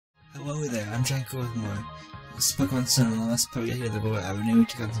Hello there, I'm GiantGrotle with more. This Pokemon Sun. In the last part, we got here the Boulder Avenue, we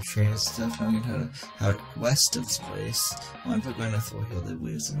took out some trails and stuff. Now we're gonna head out west of this place. One Pokemon I thought healed the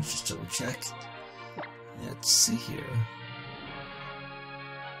waves, let me just double check. Yeah, let's see here.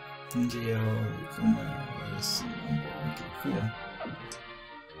 Geo, come on, let's see. Okay, cool.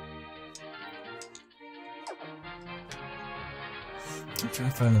 I'm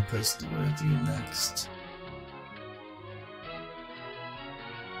trying to find a place to go to next.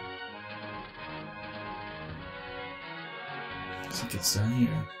 I think it's down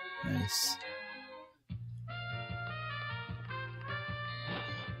here. Nice.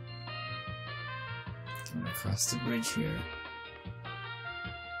 I'm gonna cross the bridge here.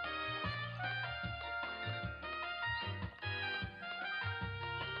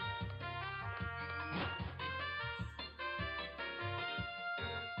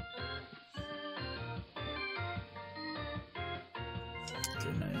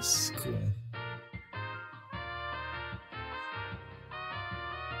 Okay, nice, cool.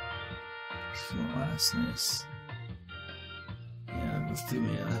 Oh, that's nice. Yeah, with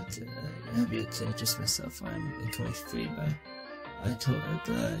me, I have yet to adjust myself. I'm incoming free, but I told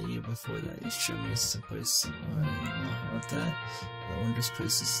you before that you showed me some place about that. The wondrous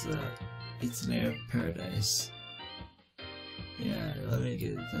place is the 8th layer of paradise. Yeah, let me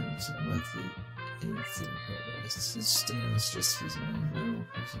get about the 8th layer of paradise. This stands just for one little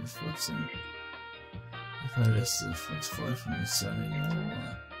person floats in. If I just floats far from the sun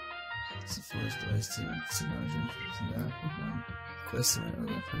anymore. It's the first place to technology from the Pokemon. Quest and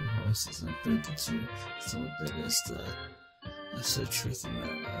other houses and built it to so that is the so truth in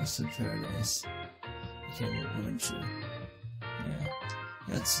that so paradise. I can't remember you. Yeah.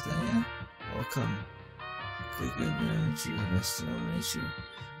 That's that, yeah. Welcome. Good energy, the rest of you.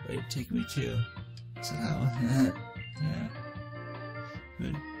 Wait, take me too. So how? Yeah.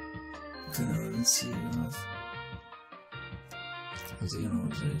 Good. Couldn't see you off. Because you know,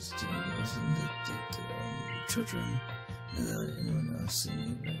 there's those and the children, and anyone else, and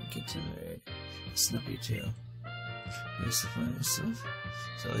you get to marry. Snuppy too. You used to find yourself.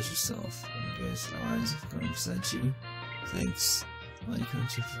 So always yourself. And you guys, the eyes have gone beside you. Thanks. Why you come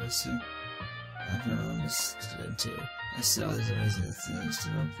to Professor? I've been on this student too. I saw all these amazing things to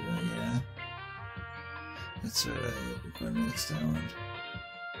help you. Yeah. That's right. I'm going next island.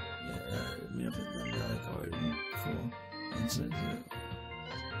 Yeah. Meet up with them in the garden. Cool. Into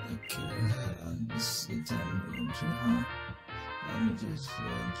this time into and just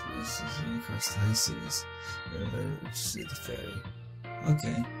across the high seas. Everybody just see the ferry.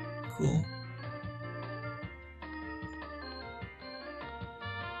 Okay, cool.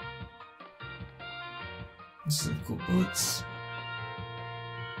 Some cool boats.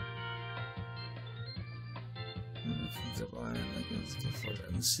 Up iron like I was looking for it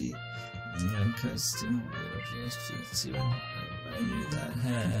on the sea. Yeah, because you know, just see when I knew that.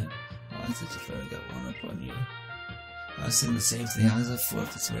 Oh, I thought you finally got one up on you. I was saying the same thing. I was a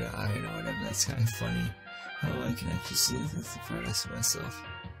fourth, it's made of iron or whatever. That's kind of funny. How I can actually see the paradise myself.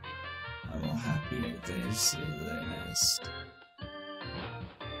 I'm all happy right there. Just see it very nice.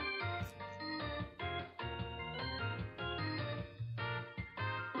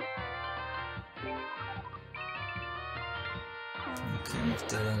 Okay, if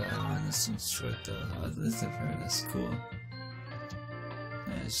the island is some short though, I live the paradise, cool.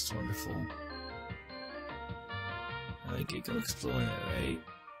 Yeah, it's just wonderful. Now we can go exploring it, right?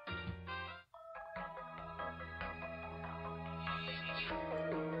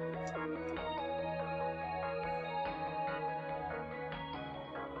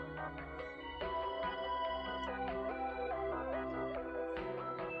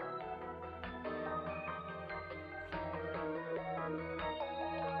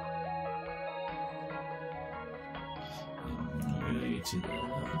 To the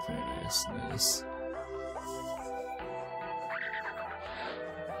paradise, nice.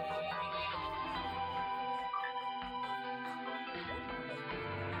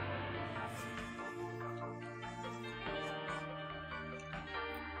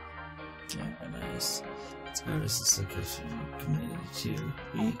 Yeah, nice. It's paradise is a good community to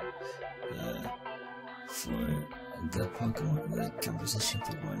be for the Pokemon, the composition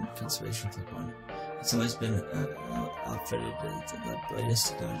Pokemon, conservation Pokemon. It's always been outfitted with the brightest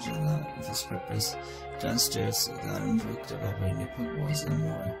technology for this purpose. Downstairs, the island will develop new Pokeballs and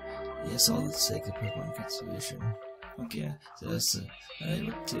more. Yes, all the sake of Pokemon conservation. Okay, so that's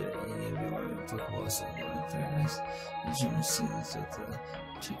unable to everywhere Pokeballs in paradise. The gym scenes that the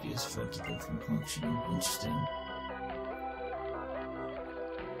trickiest prevented them from functioning. Interesting.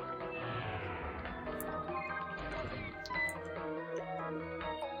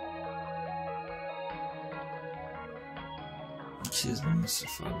 Excuse me, Mr.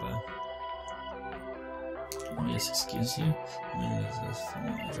 Farber. Oh, yes, excuse you. My name is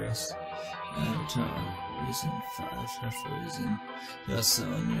phone address. Avatar reason 5, half reason. You also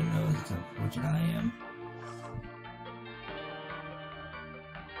on your know the kind of person I am.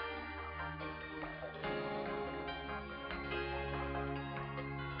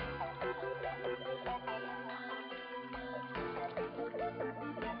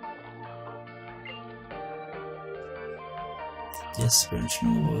 Yes, French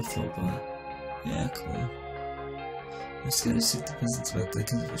mobile football. Yeah, cool. I'm just gonna see the peasants about the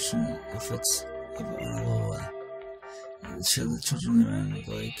conservation efforts of Analoa. Show the children around the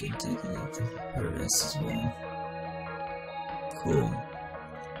lake and take it to paradise as well. Cool.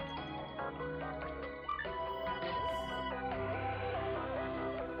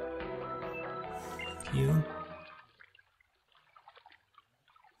 You?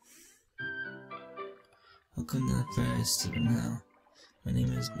 Welcome to the paradise, Stephen Howe. My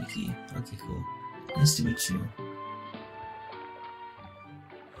name is Mickey. Okay, cool. Nice to meet you.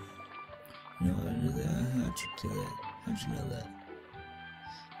 You know what I do that? How'd you do that? How'd you know that?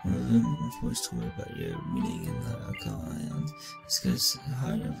 One of them voice told me about your meeting in the Alcohol Island. This guy's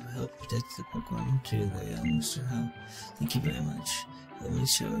hard to help protect the Pokémon to the young Mr. Howe. Thank you very much. Let me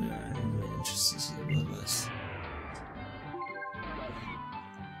show you I'm really interested to see above us.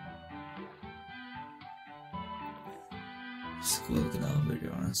 It's a cool looking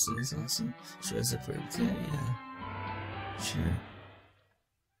elevator, honestly. It's awesome. Shows up right there, yeah. Sure.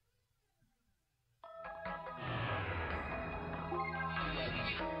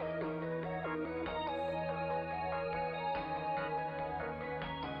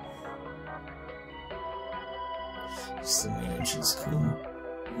 Just the main entrance, cool.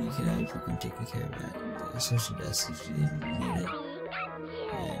 You can have your Pokemon taken care of at the social desk if you need it.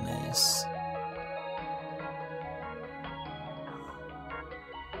 Yeah, nice.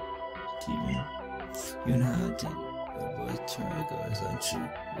 You know how to avoid Taragas, aren't you?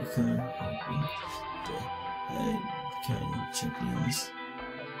 Becoming champions.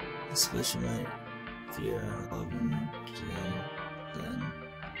 Especially my fear of them. Then.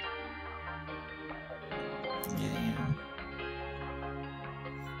 Yeah.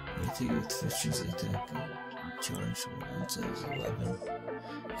 I think with features like that can charge ones as a weapon.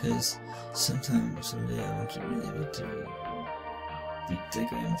 Because someday I want to be able to beat the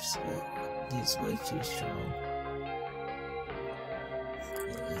games, but he's way too strong.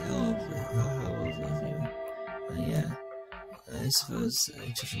 How of you? Yeah, I suppose I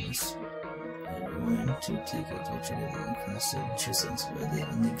just must learn to take advantage of the constant choosings where they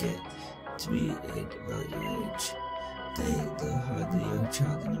get to be about your age. They're hardly a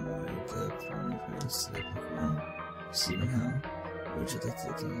child anymore. The parents of the Pokémon. Stephen Howe, would you like to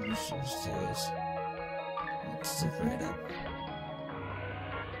look at your stairs? Let's zip right up.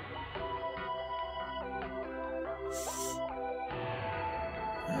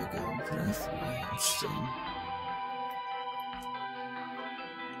 There we go, put on for you. Interesting.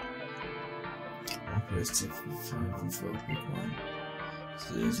 Operative for Pokémon. So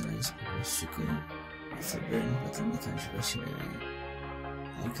there's a nice Pokemon strictly forbidden within the controversial area.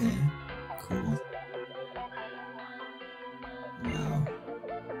 Okay, cool. Wow.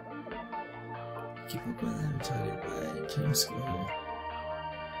 Keep up with them targeted by team school here.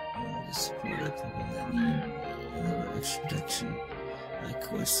 To support a Pokemon that need a little extra protection. Like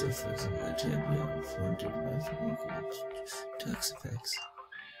course, for example, I try to be overfunded by Pokemon tax effects.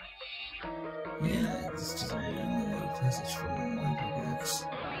 Yeah, this is a long passage from my Pokedex.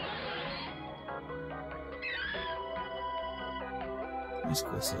 Nice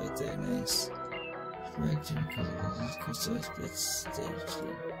course right there, nice. Correct, because of course always splits stage.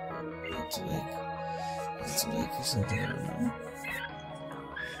 It's like or something, I don't know.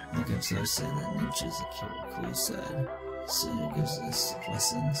 I think I'm sorry saying that ninja is a cool side. So it gives us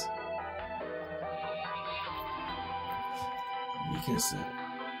lessons. Because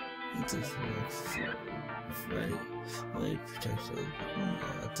it's a way protect other people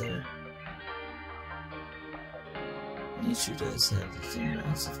out there. Nature does have its own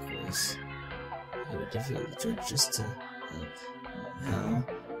routes, of course. It would difficult to judge just to how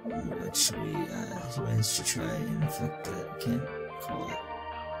much we humans should try and affect that. Can't call it.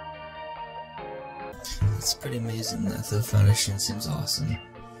 It's pretty amazing that the foundation seems awesome.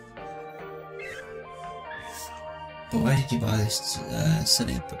 But why did you bother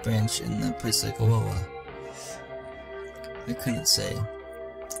setting up a branch in a place like Iowa? I couldn't say.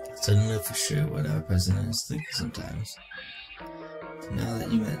 So I don't know for sure what our president is thinking sometimes. But now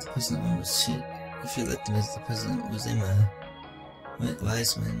that you met the president, was shit. I feel like the president was Emma. White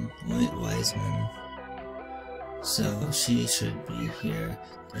Wiseman. So she should be here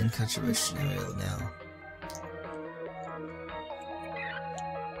in controversial now.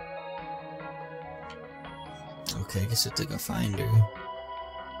 Okay, I guess we have to go find her.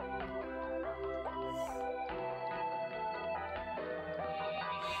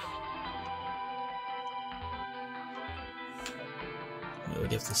 What do you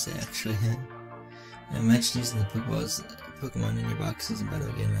have to say, actually? I imagine using the Pokemon in your boxes and battle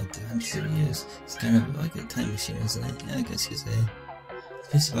again after hundreds of years. It's kind of like a time machine, isn't it? Yeah, I guess you could say. The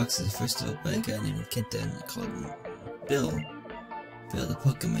piece of box is first developed by a guy named Kenta called Bill. Bill the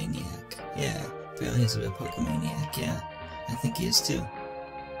Pokemaniac. Yeah, apparently he's a real Pokemaniac, yeah. I think he is too.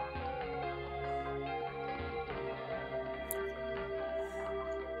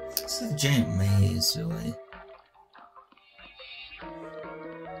 It's like a giant maze, really.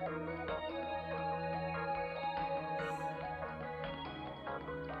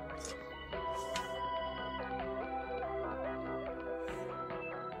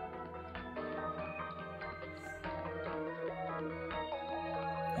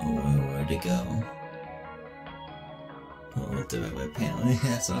 Where'd it go? Oh, went the right way apparently.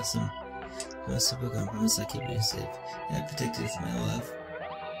 That's awesome. Most of the Pokemon promise I keep you safe. Yeah, protected with my love.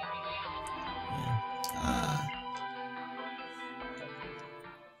 Yeah.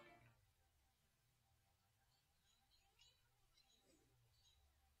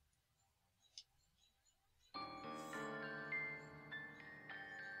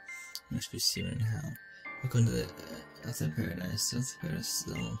 Must be soon how. Welcome to the Outside Paradise. Outside Paradise is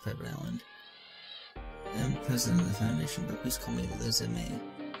the only private island. I'm president of the foundation, but please call me Lizzie.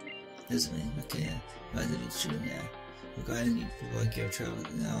 Okay, yeah. But that is true, yeah. I'm glad you people like your travel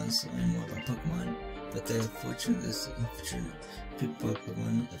to the islands to learn more about Pokemon, but they're fortunate this unfortunate people buy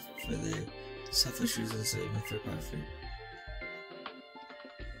Pokemon for their selfish reasons or even for profit.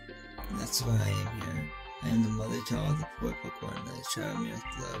 And that's why I am here. I am the mother to all the poor Pokemon that shower me with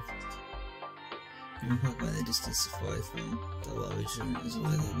love. Even Pokemon the distance away from the love region is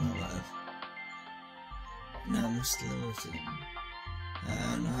where they know love. Now I'm still limited. I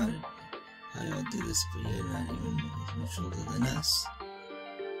don't know how do I do this, but you're not even much older than us.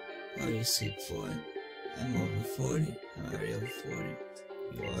 Oh, you sweet boy. I'm over 40. I'm already over 40.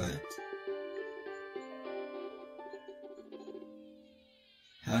 You are.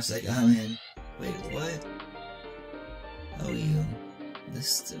 How's that going? Wait, what? Oh, you.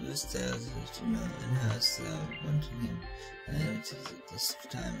 This was the you know, and house that I was wanting him. And I went to this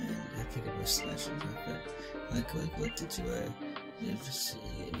time and I picked up a smash and like, what did you wear? You just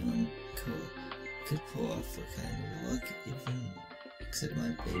anyone could pull off what kind of a look, even except my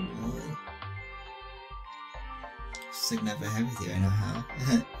baby Molly. Just like never have with you, I know how.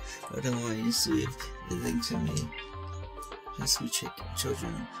 But don't worry, you sweet the thing to me. Just sweet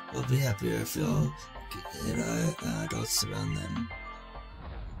children will be happier if we all get our adults around them.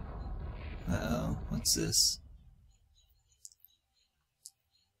 Uh-oh, what's this?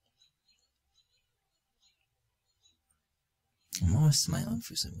 I'm always smiling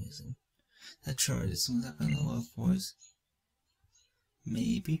for some reason. That tremor did something happen in the lower floors?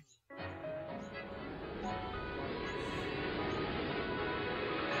 Maybe.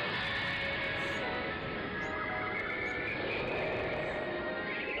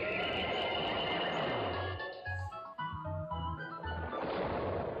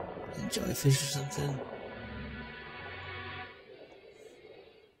 A jellyfish or something?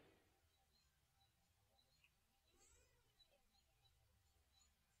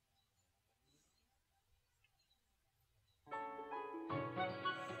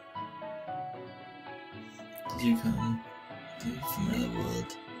 Did you come from another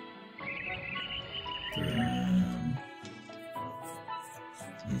world?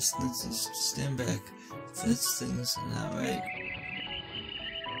 Let's just stand back. This thing's not right.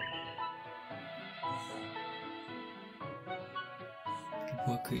 The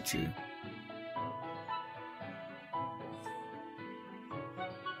poor creature.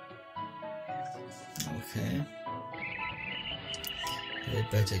 Okay. I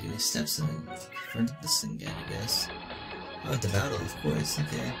better take any steps in front of this thing again, I guess. Oh, the battle, of course,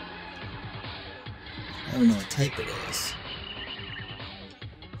 okay. I don't know what type it is.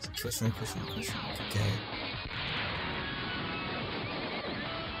 Question mark, okay.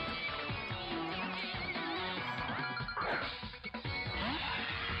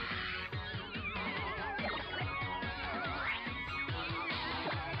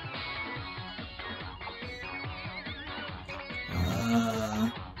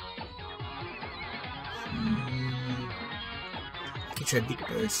 I can try Beak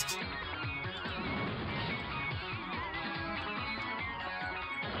Burst.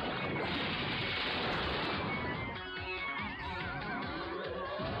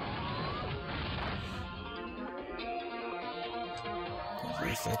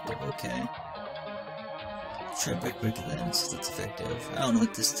 very effective, okay. Try Break then, so that's effective. I don't know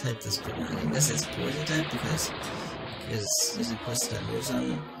what this type is, but I guess it's poison type because there's a poison type moves on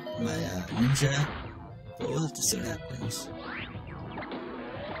my ninja. But we'll have to see what happens.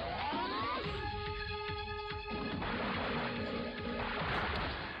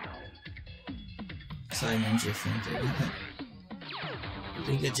 Sorry, ninja fainted. You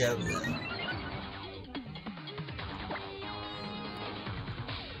did a good job though.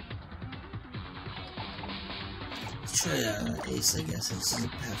 Try Ace, I guess. This is a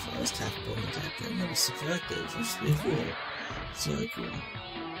half Pokémon type, but never super active, which is pretty cool. It's really cool.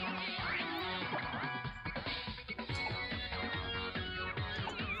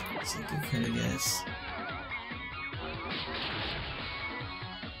 It's a good card, I guess.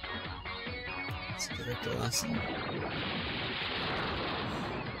 It's pretty awesome.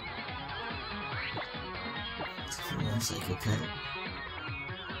 It's a more Psycho card.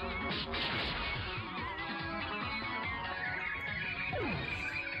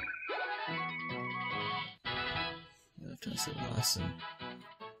 That's so awesome.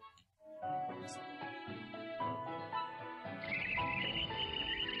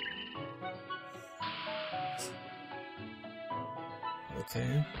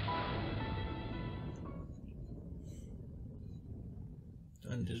 Okay.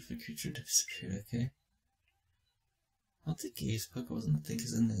 Unidentified creature disappeared, okay. I don't think you use Pokeballs, I don't think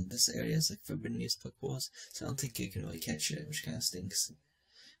it's in this area, it's like forbidden use Pokeballs, so I don't think you can really catch it, which kind of stinks.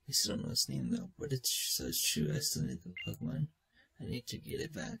 I still don't know its name though, but it's true, I still need the Pokemon. I need to get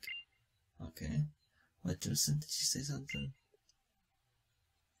it back. Okay. What, Justin, did you say something?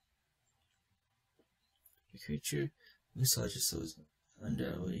 The creature massages souls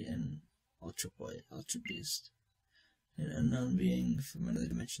undoubtedly in Ultra Boy, Ultra Beast. An unknown being from another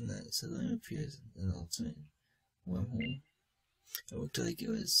dimension that suddenly appears in the ultimate wormhole. It looked like it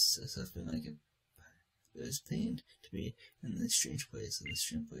was something like it was pained to be in this strange place,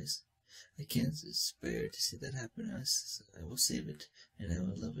 I can't spare to see that happen. I will save it, and I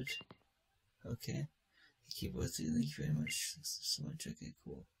will love it. Okay. Thank you both. Thank you very much. So much. Okay,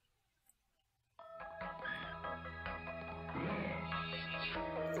 cool.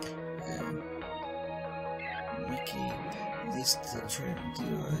 Mickey, at least the trend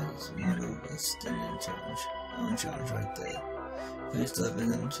is model of standing challenge. One challenge right there. Please deliver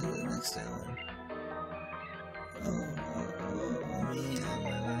them to the next island. Me,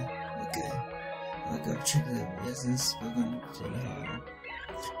 okay. I'll go check the business. We're going to take it home.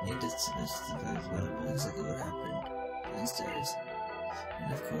 Need to finish the first one, exactly what happened downstairs. And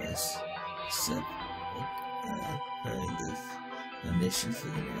of course, step preparing the foundation for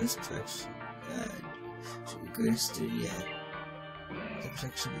the newest protection. Should be greatest to yet. The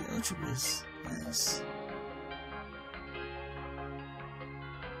protection of the Ultra Beast. Nice.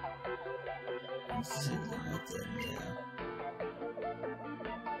 Let's take them out then, yeah.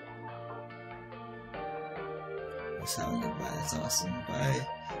 That's how we goodbye, that's awesome. Bye.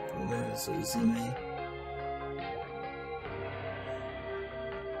 We're so easy, mate.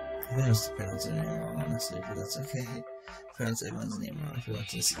 I think I was to pronounce her name wrong, honestly, but that's okay. Pronounce everyone's name wrong if you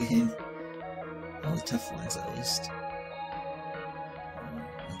watch this game. All the tough ones, at least. I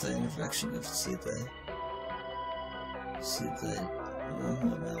thought you never actually got to see the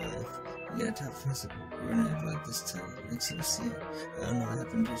wormhole in my life. You gotta tell Professor Bruno about this time. It makes him see it. I don't know what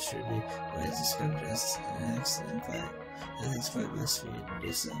happened to Shirley, but it's described as an accident, but I think it's probably best for you to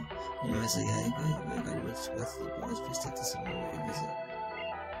do so. Anyways, like, I gotta reach both of you boys. Please take this on your visit.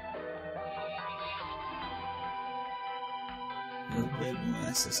 Yo, baby,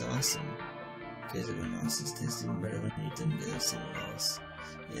 Moss, that's awesome. Because everyone else's tastes even better when you didn't get with someone else.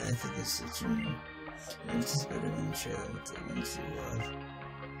 Yeah, I think it's a dream. And it's just better when you share that with the ones you love.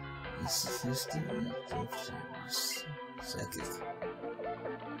 This is first and psychic.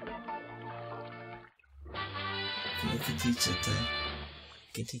 You can teach it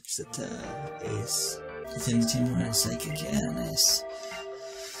Ace. Within the team we're psychic, yeah, nice.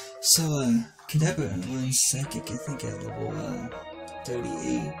 So, Kadabra learns psychic, I think at level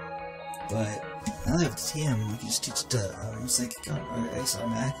 38. But now that I have the TM, we can just teach it to psychic or Ace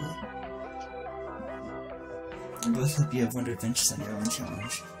automatically. And both hope you have wonder adventures on your own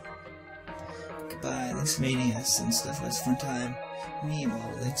challenge. Goodbye, thanks for meeting us and stuff. It was a fun time.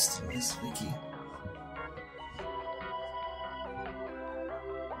 Meanwhile, thanks to Miss Vicky.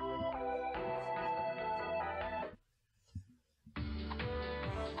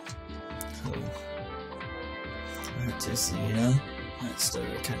 Cool. Alright, seriously, you know? That's still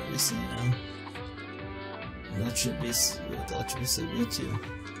kind of missing, you know? The Ultra Beast so good too.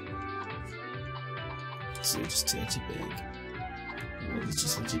 So you're just too big. Well, it's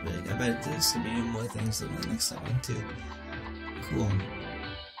just way too big. I bet there's gonna be more things in the next island too. Cool.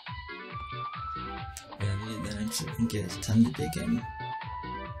 Yeah, then I can get a ton to dig in.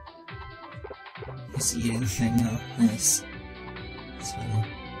 He's eating right now. Nice. That's funny.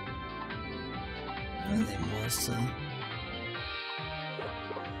 Are there more still?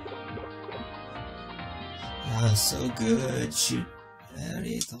 Ah, so good. Shoot. I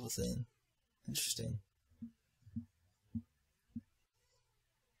already ate the whole thing. Interesting.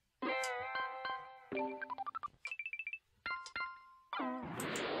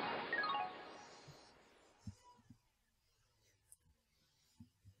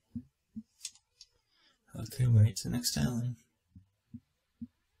 Okay, wait to the next island.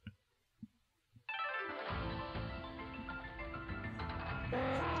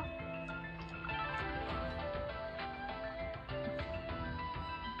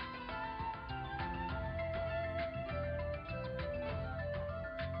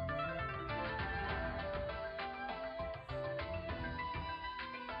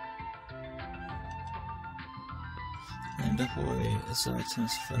 And ahoy, it's alright,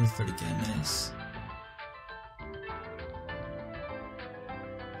 sounds fun for the game, nice.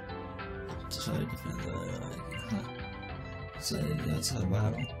 Try to defend the so that's a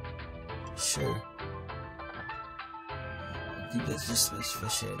battle. Sure. I think that's just specify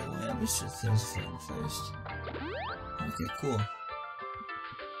shade away. I wish things fun first. Okay, cool.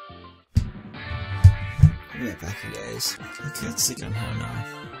 I'll be right back, you guys. Okay, let's see on how now.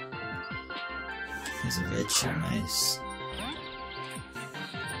 There's a red shirt, nice.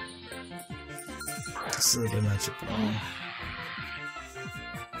 It's a little bit much of ball.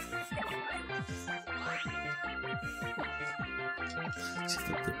 See if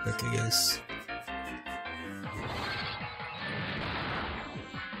I put back, I guess.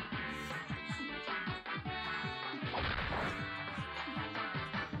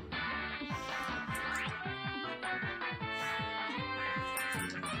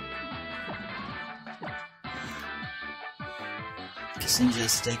 Guessing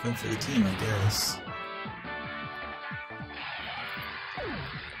just take one for the team, I guess.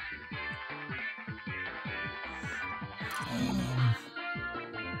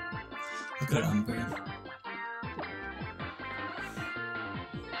 I got Umber.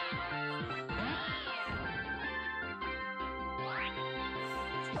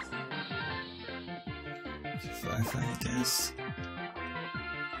 Firefly, I guess.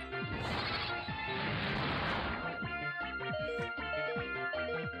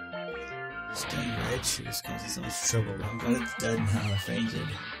 Staying red shoes causing so much trouble. I'm glad it's dead now. I fainted.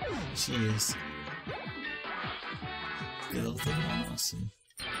 Jeez. Good old thing, awesome.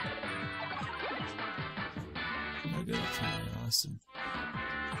 Oh, good old thing, awesome.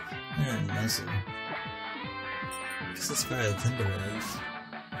 And Nuzzle. I guess that's probably the Thunder Wave.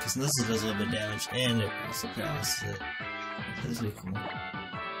 Because Nuzzle does a little bit of damage and it also passes it. That's really cool.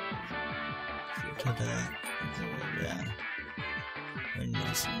 If you try that, yeah. And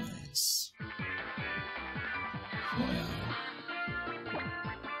Nuzzle, nice. Wow.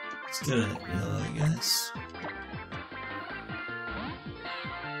 It's good at yellow, I guess.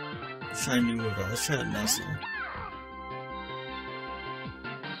 Let's try a new move. Let's try a Nuzzle.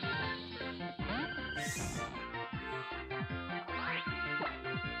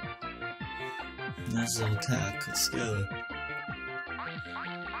 Nuzzle attack, let's go.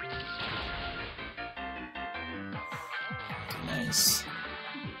 Nice.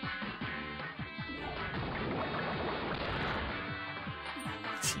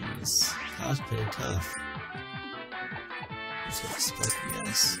 Jeez, that was pretty tough. Let's get the spike, I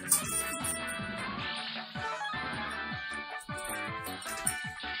guess.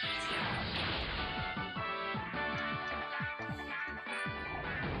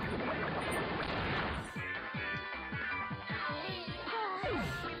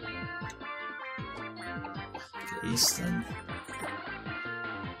 East then.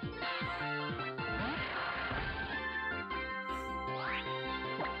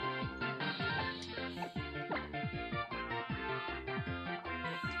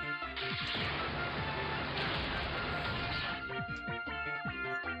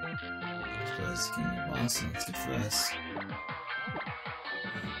 It's gonna be awesome, it's good for us.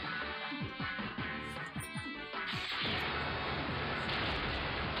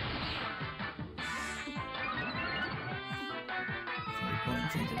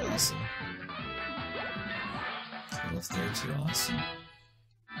 Awesome. I love 32, awesome.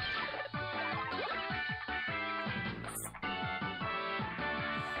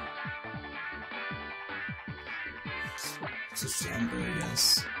 It's a stronger, I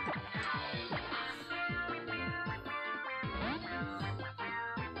guess.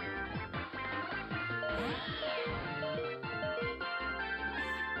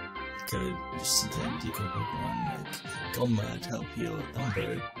 could just something decoy Pokemon like Goma to help heal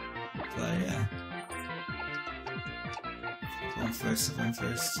Umbird. But yeah. If I'm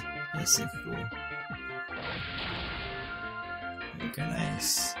first. That's so cool. Okay,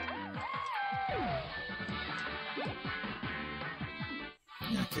 nice.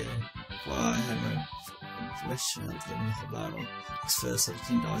 Yeah, okay. Well, I had my wish to help them with the battle. It's for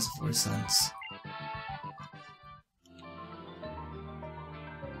 $17.04.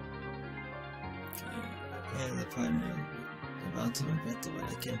 Yeah, the partner about to invent the one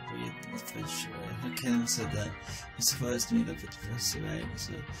I can't breathe in the fridge. Hakim said that he supposed to meet up with the professor, right?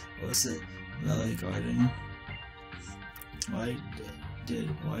 So, what was it? Valley Garden. Why did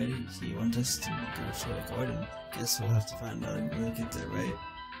he want us to go to the garden? Guess we'll have to find out when we get there, right?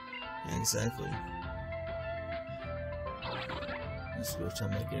 Yeah, exactly. Let's go try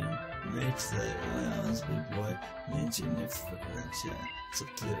again. Made today, I was a big boy. Me and Junior forgot, yeah. It's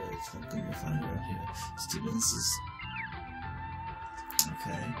up to you. It's not gonna be fun around here. Students is.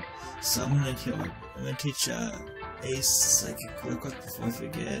 Okay. So I'm gonna teach Ace Psychic real quick before I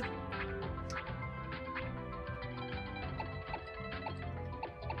forget.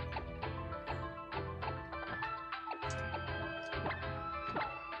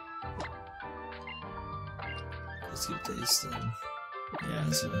 Let's get Ace then. Yeah,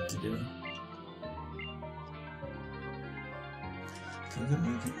 that's what I have to do.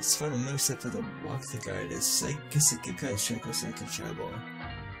 It's fun to move up for the walk the guard. It's like, guess it could cut Shackle Second Trouble.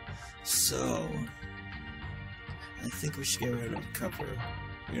 So, I think we should get rid of cover.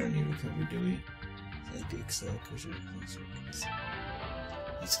 We don't need recover, do we? I think so, because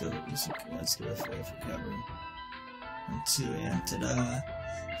let's go for cover. 1, 2, and ta-da!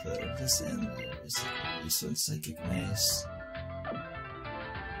 For this and this one's Psychic Mace.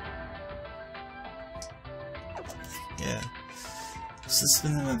 Yeah. So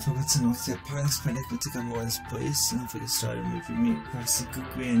spending my pockets and walked up parts panic to come over this place, and if we could start a movie meet across the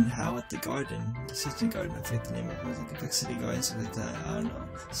Kukui and How at the Garden. The City Garden, I forget the name of it, like a big city garden, something like that, I don't know.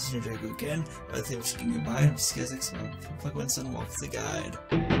 This is Drago again, but I think we should get goodbye, and just guys next time, Pokemon Sun walk the guide.